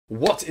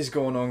What is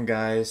going on,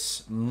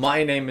 guys?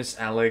 My name is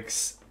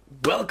Alex.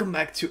 Welcome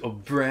back to a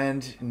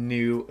brand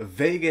new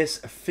Vegas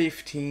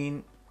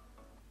 15.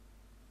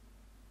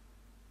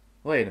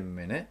 Wait a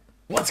minute.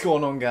 What's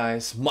going on,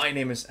 guys? My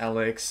name is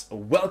Alex.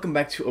 Welcome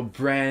back to a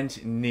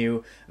brand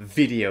new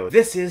video.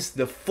 This is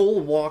the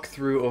full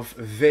walkthrough of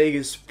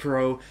Vegas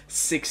Pro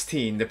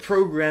 16. The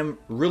program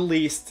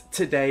released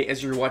today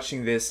as you're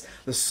watching this.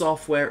 The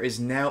software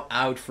is now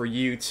out for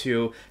you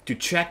to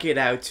check it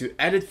out, to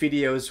edit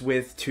videos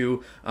with,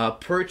 to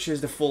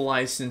purchase the full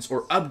license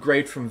or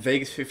upgrade from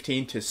Vegas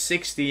 15 to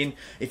 16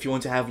 if you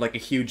want to have like a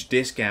huge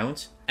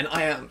discount. And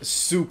I am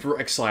super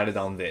excited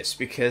on this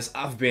because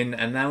I've been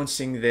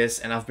announcing this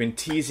and I've been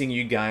teasing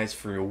you guys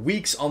for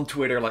weeks on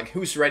Twitter, like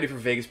who's ready for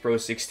Vegas Pro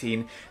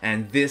 16,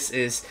 and this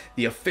is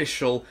the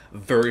official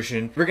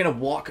version. We're gonna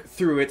walk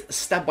through it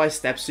step by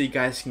step so you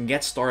guys can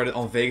get started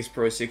on Vegas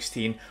Pro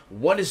 16,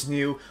 what is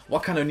new,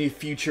 what kind of new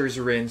features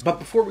are in. But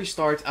before we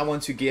start, I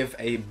want to give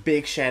a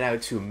big shout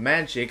out to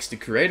Magix, the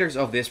creators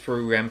of this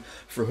program,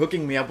 for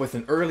hooking me up with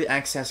an early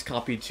access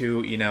copy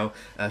to,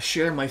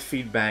 share my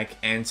feedback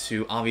and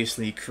to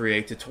obviously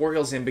create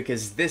tutorials in,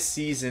 because this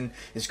season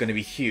is going to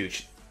be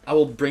huge. I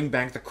will bring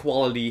back the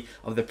quality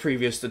of the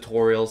previous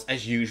tutorials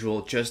as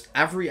usual. Just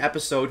every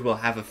episode will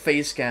have a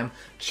face cam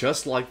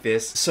just like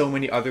this. So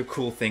many other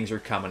cool things are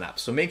coming up.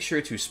 So make sure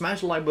to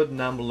smash the like button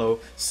down below,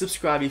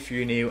 subscribe if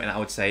you're new, and I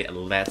would say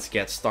let's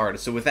get started.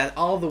 So with that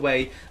all the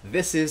way,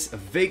 this is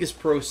Vegas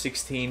Pro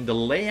 16. The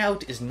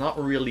layout is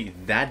not really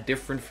that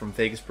different from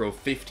Vegas Pro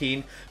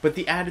 15, but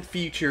the added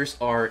features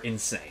are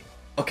insane.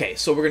 Okay,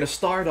 so we're gonna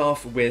start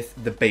off with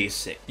the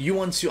basic. You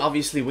want to,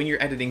 obviously, when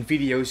you're editing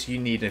videos, you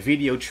need a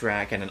video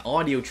track and an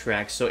audio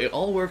track, so it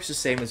all works the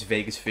same as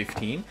Vegas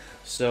 15.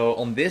 So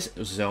on this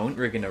zone,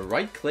 we're gonna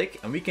right click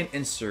and we can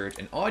insert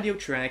an audio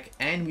track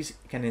and we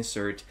can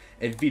insert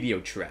a video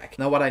track.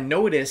 Now what I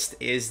noticed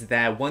is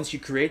that once you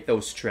create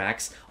those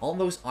tracks, all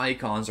those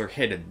icons are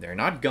hidden. They're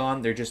not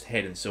gone, they're just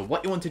hidden. So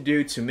what you want to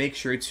do to make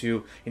sure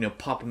to,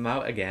 pop them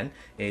out again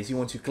is you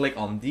want to click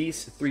on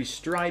these three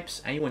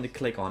stripes and you want to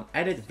click on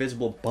Edit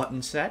Visible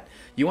Button Set.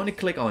 You want to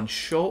click on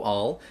Show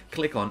All,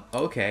 click on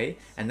OK,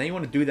 and then you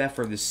want to do that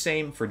for the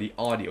same for the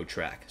audio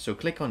track. So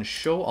click on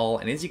Show All,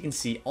 and as you can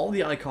see, all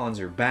the icons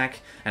are back,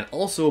 and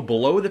also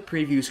below the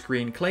preview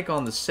screen, click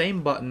on the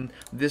same button,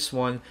 this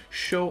one,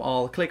 Show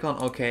All, click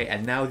on OK,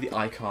 and now the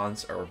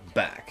icons are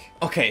back.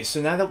 Okay,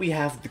 so now that we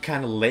have the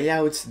kind of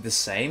layouts the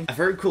same, a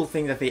very cool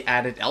thing that they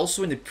added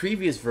also in the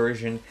previous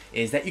version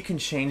is that you can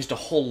change the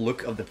whole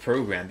look of the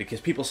program,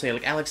 because people say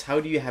like, Alex, how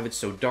do you have it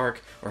so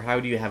dark, or how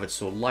do you have it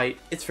so light?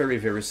 It's very,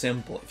 very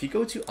simple. If you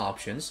go to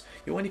Options,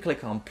 you want to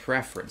click on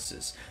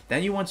Preferences.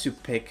 Then you want to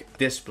pick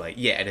Display.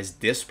 Yeah, it is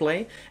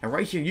Display. And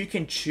right here, you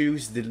can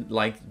choose the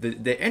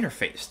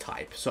interface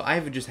type. So I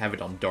would just have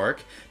it on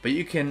dark. But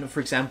you can,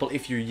 for example,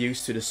 if you're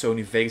used to the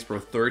Sony Vegas Pro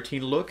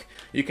 13 look,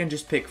 you can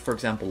just pick, for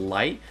example,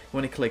 light. You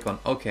want to click on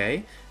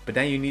OK. But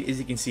then you need, as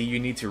you can see, you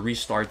need to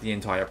restart the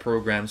entire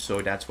program.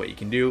 So that's what you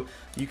can do.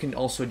 You can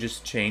also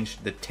just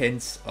change the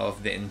tints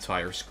of the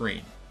entire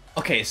screen.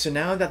 Okay, so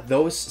now that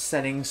those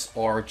settings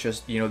are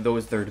just, they're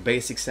the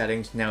basic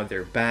settings, now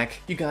they're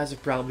back. You guys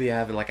have probably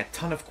have like a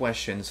ton of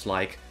questions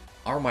like,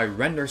 are my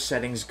render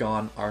settings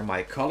gone? Are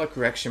my color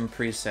correction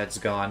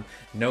presets gone?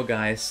 No,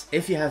 guys,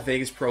 if you have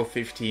Vegas Pro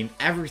 15,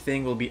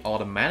 everything will be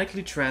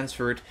automatically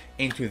transferred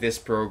into this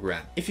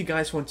program. If you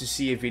guys want to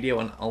see a video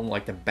on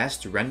like the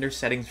best render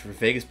settings for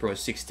Vegas Pro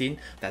 16,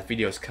 that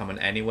video is coming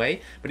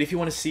anyway. But if you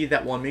want to see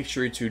that one, make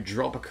sure to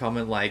drop a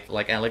comment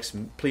like Alex,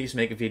 please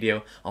make a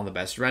video on the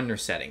best render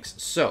settings.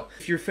 So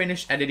if you're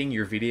finished editing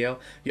your video,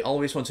 you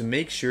always want to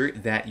make sure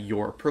that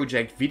your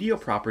project video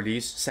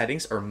properties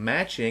settings are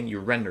matching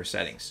your render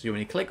settings. So when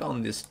you click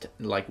on this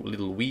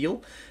little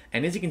wheel,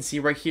 and as you can see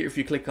right here, if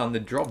you click on the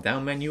drop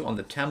down menu on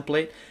the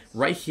template,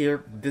 right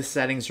here, the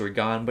settings are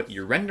gone, but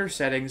your render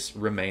settings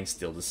remain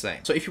still the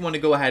same. So if you want to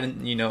go ahead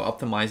and,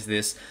 optimize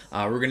this,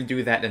 we're going to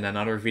do that in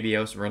another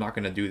video, so we're not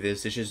going to do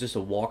this. This is just a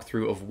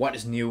walkthrough of what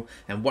is new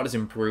and what is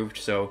improved,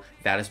 so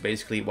that is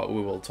basically what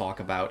we will talk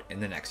about in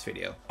the next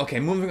video.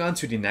 Okay, moving on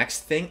to the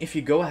next thing. If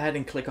you go ahead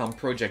and click on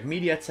Project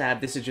Media tab,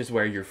 this is just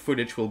where your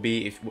footage will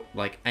be, if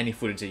like any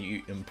footage that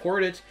you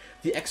imported.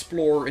 The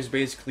Explorer is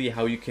basically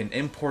how you can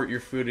import your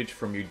footage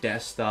from your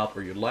desktop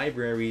or your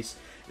libraries.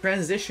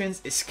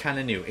 Transitions is kind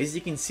of new. As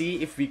you can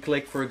see, if we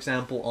click, for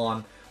example,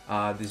 on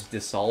this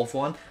dissolve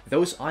one,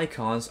 those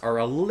icons are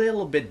a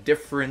little bit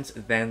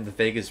different than the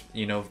Vegas,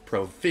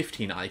 Pro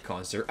 15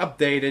 icons. They're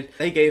updated.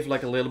 They gave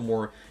like a little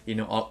more,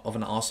 of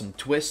an awesome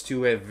twist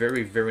to it.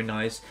 Very, very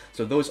nice.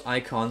 So those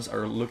icons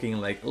are looking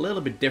like a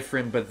little bit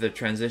different, but the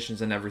transitions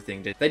and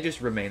everything, they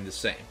just remain the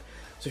same.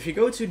 So if you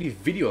go to the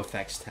Video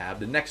Effects tab,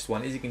 the next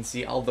one, as you can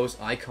see, all those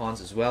icons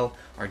as well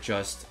are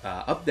just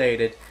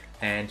updated.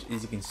 And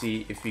as you can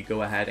see, if we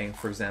go ahead and,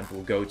 for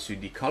example, go to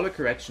the Color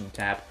Correction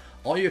tab,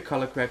 all your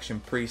color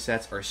correction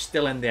presets are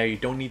still in there. You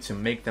don't need to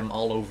make them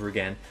all over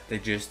again. They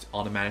just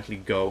automatically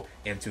go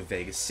into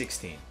Vegas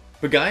 16.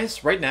 But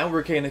guys, right now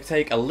we're going to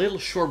take a little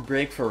short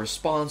break for our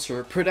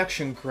sponsor,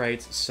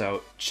 ProductionCrate,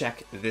 so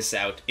check this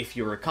out. If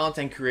you're a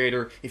content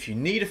creator, if you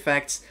need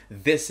effects,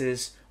 this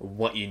is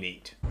what you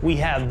need. We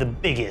have the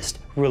biggest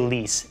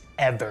release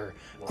ever.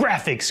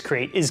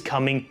 GraphicsCrate is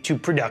coming to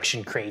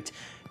ProductionCrate.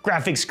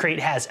 GraphicsCrate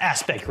has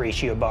aspect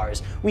ratio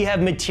bars, we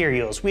have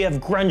materials, we have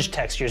grunge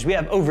textures, we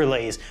have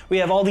overlays, we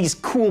have all these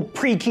cool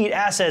pre-keyed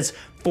assets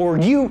for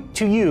you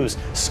to use.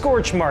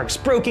 Scorch marks,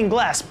 broken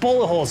glass,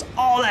 bullet holes,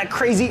 all that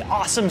crazy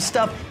awesome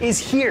stuff is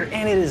here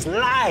and it is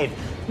live.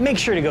 Make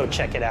sure to go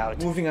check it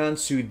out. Moving on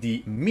to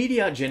the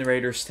Media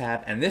Generators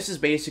tab, and this is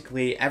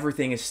basically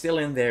everything is still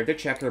in there. The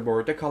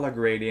checkerboard, the color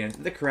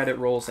gradient, the credit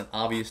rolls, and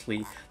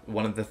obviously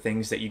one of the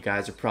things that you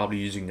guys are probably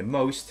using the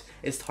most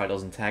is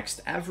titles and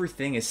text.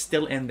 Everything is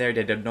still in there.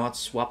 They did not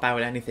swap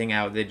out anything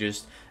out. They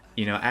just,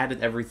 you know,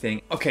 added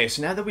everything. Okay,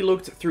 so now that we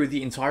looked through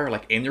the entire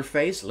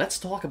interface, let's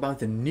talk about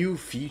the new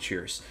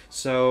features.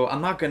 So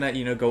I'm not gonna,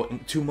 you know, go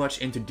too much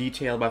into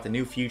detail about the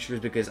new features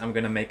because I'm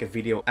gonna make a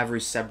video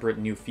every separate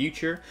new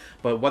feature.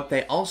 But what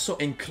they also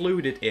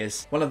included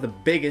is one of the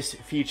biggest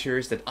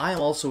features that I'm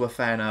also a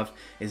fan of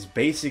is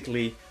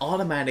basically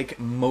automatic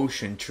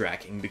motion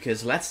tracking.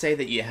 Because let's say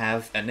that you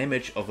have an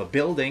image of a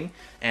building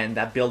and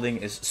that building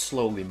is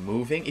slowly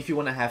moving. If you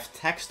want to have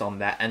text on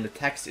that and the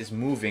text is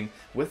moving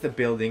with the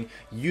building,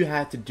 you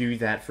had to do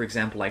that, for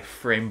example, like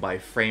frame by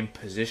frame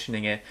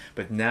positioning it.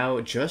 But now,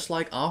 just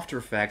like After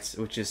Effects,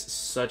 which is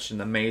such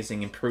an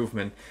amazing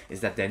improvement,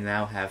 is that they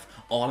now have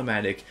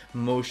automatic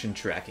motion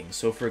tracking.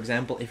 So for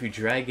example, if you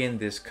drag in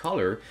this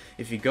color,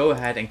 if you go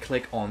ahead and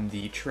click on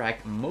the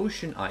track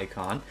motion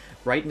icon,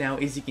 right now,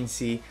 as you can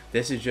see,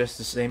 this is just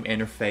the same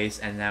interface,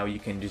 and now you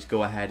can just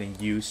go ahead and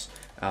use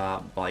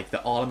like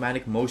the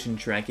automatic motion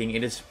tracking.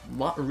 It is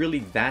not really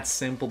that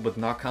simple, but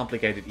not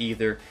complicated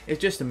either. It's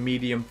just a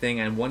medium thing,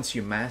 and once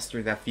you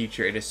master that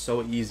feature, it is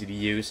so easy to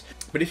use.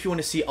 But if you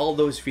want to see all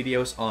those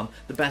videos on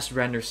the best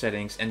render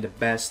settings and the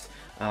best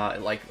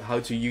like how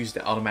to use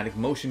the automatic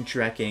motion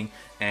tracking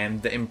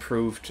and the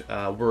improved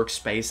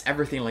workspace,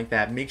 everything like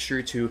that, make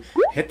sure to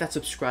hit that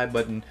subscribe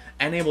button,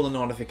 enable the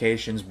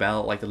notifications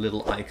bell, like the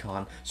little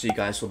icon, so you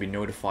guys will be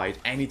notified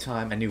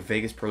anytime a new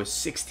Vegas Pro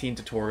 16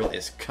 tutorial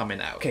is coming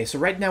out. Okay, so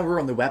right now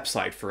we're on the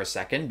website for a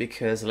second,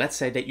 because let's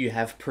say that you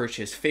have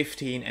purchased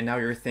 15 and now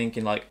you're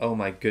thinking like, oh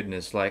my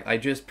goodness, like I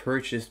just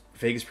purchased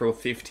Vegas Pro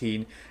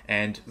 15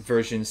 and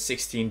version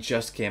 16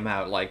 just came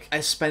out. Like, I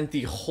spent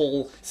the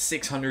whole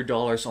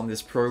 $600 on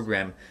this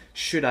program.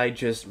 Should I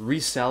just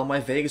resell my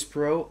Vegas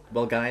Pro?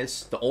 Well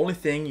guys, the only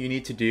thing you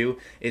need to do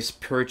is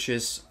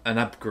purchase an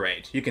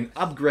upgrade. You can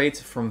upgrade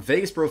from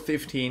Vegas Pro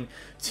 15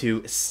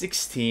 to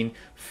 16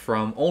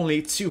 from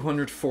only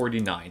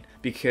 $249,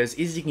 because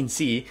as you can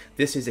see,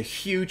 this is a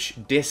huge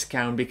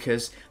discount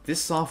because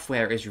this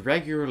software is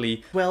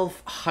regularly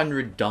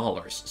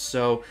 $1,200.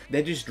 So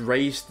they just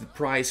raised the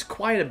price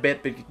quite a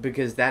bit,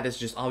 because that is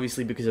just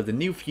obviously because of the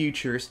new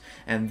features,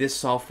 and this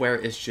software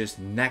is just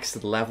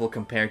next level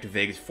compared to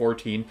Vegas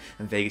 14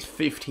 and Vegas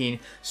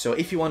 15. So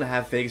if you want to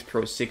have Vegas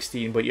Pro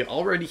 16 but you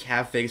already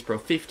have Vegas Pro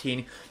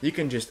 15, you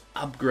can just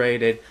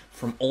upgrade it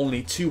from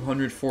only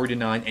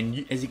 $249,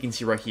 and as you can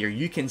see right here,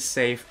 you can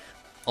save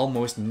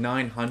almost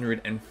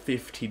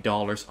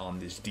 $950 on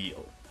this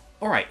deal.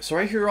 Alright, so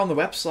right here on the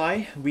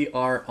website, we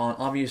are on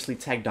obviously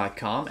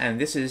tech.com,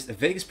 and this is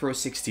Vegas Pro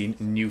 16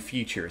 new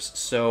features.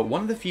 So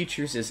one of the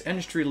features is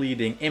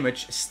industry-leading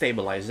image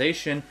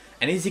stabilization,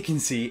 and as you can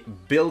see,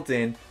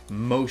 built-in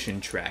motion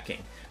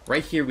tracking.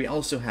 Right here we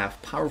also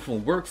have powerful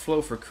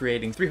workflow for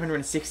creating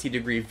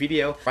 360-degree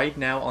video. Right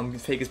now on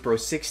Vegas Pro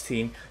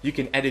 16, you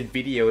can edit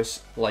videos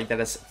like that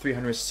as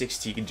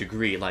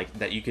 360-degree, like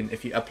that you can,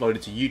 if you upload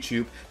it to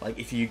YouTube, like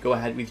if you go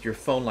ahead with your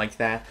phone like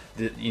that,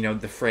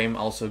 the frame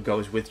also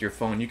goes with your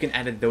phone. You can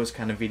edit those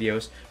kind of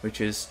videos, which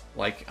is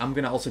like, I'm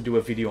gonna also do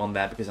a video on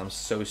that because I'm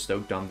so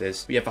stoked on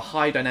this. We have a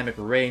high dynamic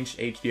range,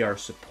 HDR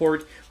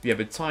support, we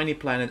have a Tiny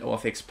Planet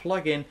OFX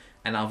plugin,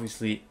 and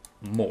obviously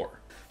more.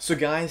 So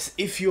guys,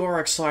 if you are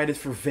excited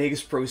for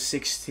Vegas Pro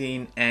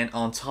 16 and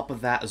on top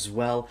of that as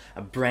well,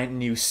 a brand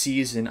new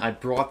season, I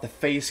brought the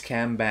face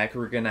cam back.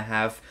 We're gonna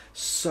have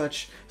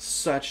such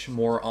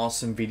more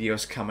awesome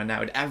videos coming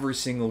out every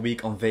single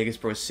week on Vegas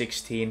Pro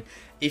 16.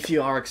 If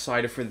you are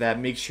excited for that,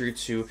 make sure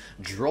to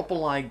drop a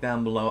like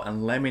down below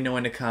and let me know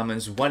in the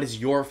comments what is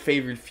your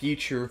favorite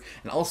feature,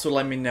 and also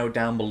let me know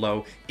down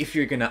below if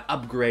you're gonna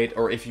upgrade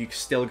or if you're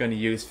still gonna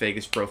use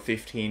Vegas Pro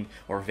 15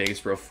 or Vegas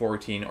Pro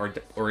 14,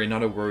 or in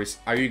other words,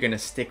 are you gonna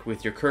stick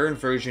with your current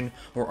version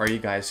or are you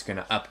guys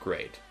gonna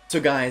upgrade? So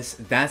guys,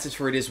 that's it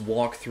for this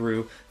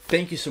walkthrough.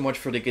 Thank you so much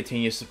for the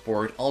continued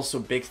support. Also,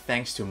 big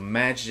thanks to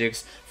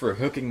Magix for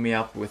hooking me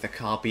up with a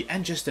copy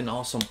and just an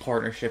awesome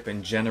partnership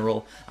in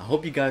general. I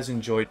hope you guys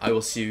enjoyed. I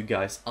will see you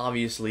guys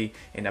obviously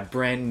in a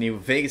brand new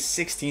Vegas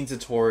 16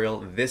 tutorial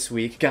this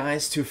week.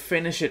 Guys, to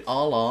finish it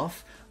all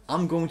off,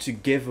 I'm going to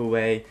give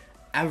away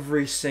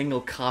every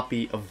single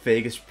copy of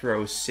Vegas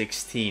Pro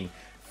 16.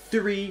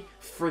 3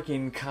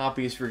 freaking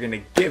copies we're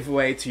gonna give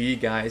away to you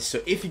guys.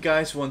 So if you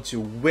guys want to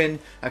win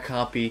a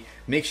copy,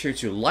 make sure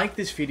to like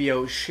this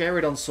video, share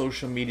it on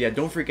social media,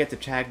 don't forget to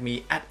tag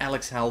me at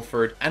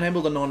AlexHalford,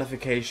 enable the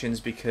notifications,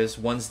 because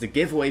once the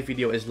giveaway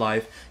video is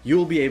live,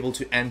 you'll be able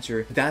to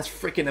enter. That's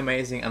freaking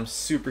amazing. I'm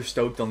super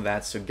stoked on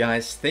that. So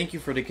guys, thank you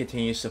for the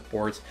continued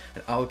support,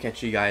 and I'll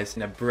catch you guys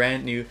in a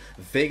brand new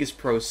Vegas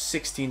Pro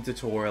 16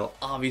 tutorial,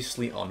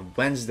 obviously on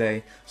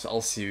Wednesday. So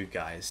I'll see you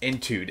guys in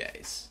 2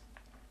 days.